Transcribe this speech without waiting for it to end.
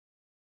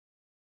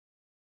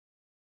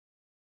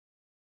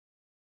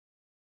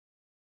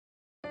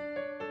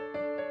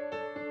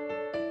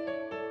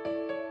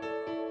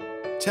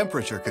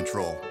temperature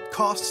control,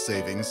 cost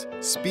savings,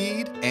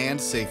 speed, and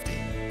safety.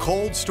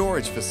 Cold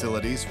storage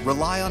facilities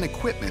rely on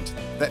equipment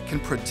that can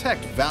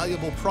protect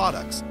valuable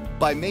products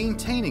by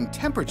maintaining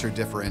temperature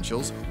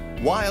differentials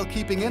while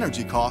keeping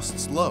energy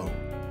costs low.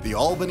 The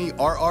Albany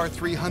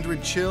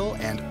RR300 chill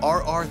and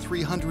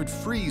RR300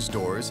 freeze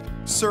doors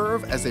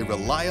serve as a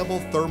reliable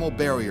thermal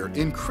barrier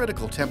in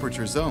critical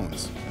temperature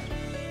zones.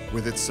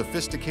 With its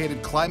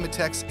sophisticated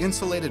Climatex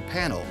insulated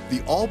panel,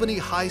 the Albany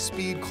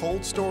high-speed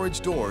cold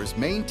storage doors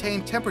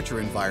maintain temperature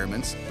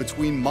environments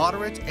between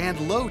moderate and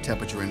low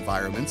temperature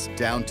environments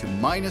down to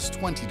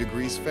 -20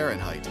 degrees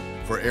Fahrenheit.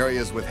 For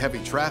areas with heavy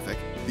traffic,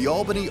 the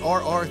Albany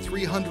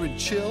RR300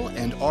 chill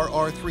and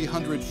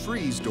RR300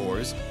 freeze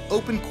doors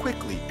open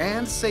quickly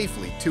and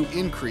safely to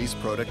increase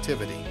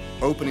productivity.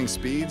 Opening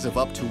speeds of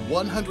up to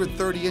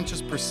 130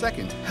 inches per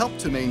second help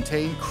to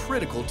maintain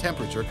critical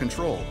temperature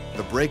control.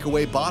 The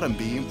breakaway bottom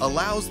beam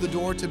allows the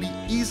door to be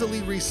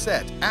easily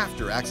reset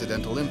after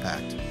accidental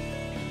impact.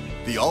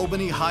 The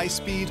Albany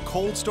high-speed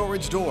cold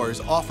storage doors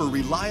offer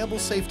reliable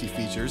safety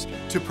features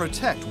to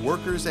protect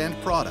workers and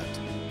product.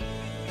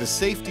 The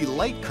safety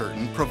light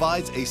curtain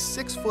provides a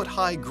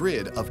 6-foot-high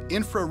grid of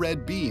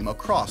infrared beam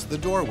across the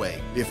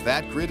doorway. If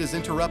that grid is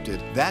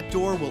interrupted, that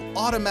door will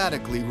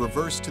automatically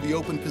reverse to the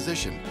open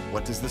position.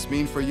 What does this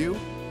mean for you?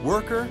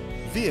 Worker,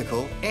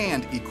 vehicle,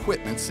 and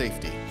equipment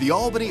safety. The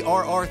Albany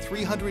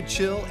RR300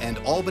 chill and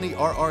Albany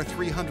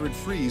RR300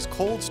 freeze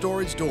cold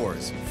storage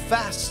doors,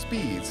 fast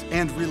speeds,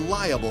 and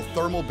reliable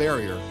thermal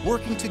barrier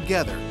working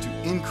together to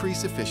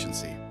increase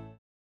efficiency.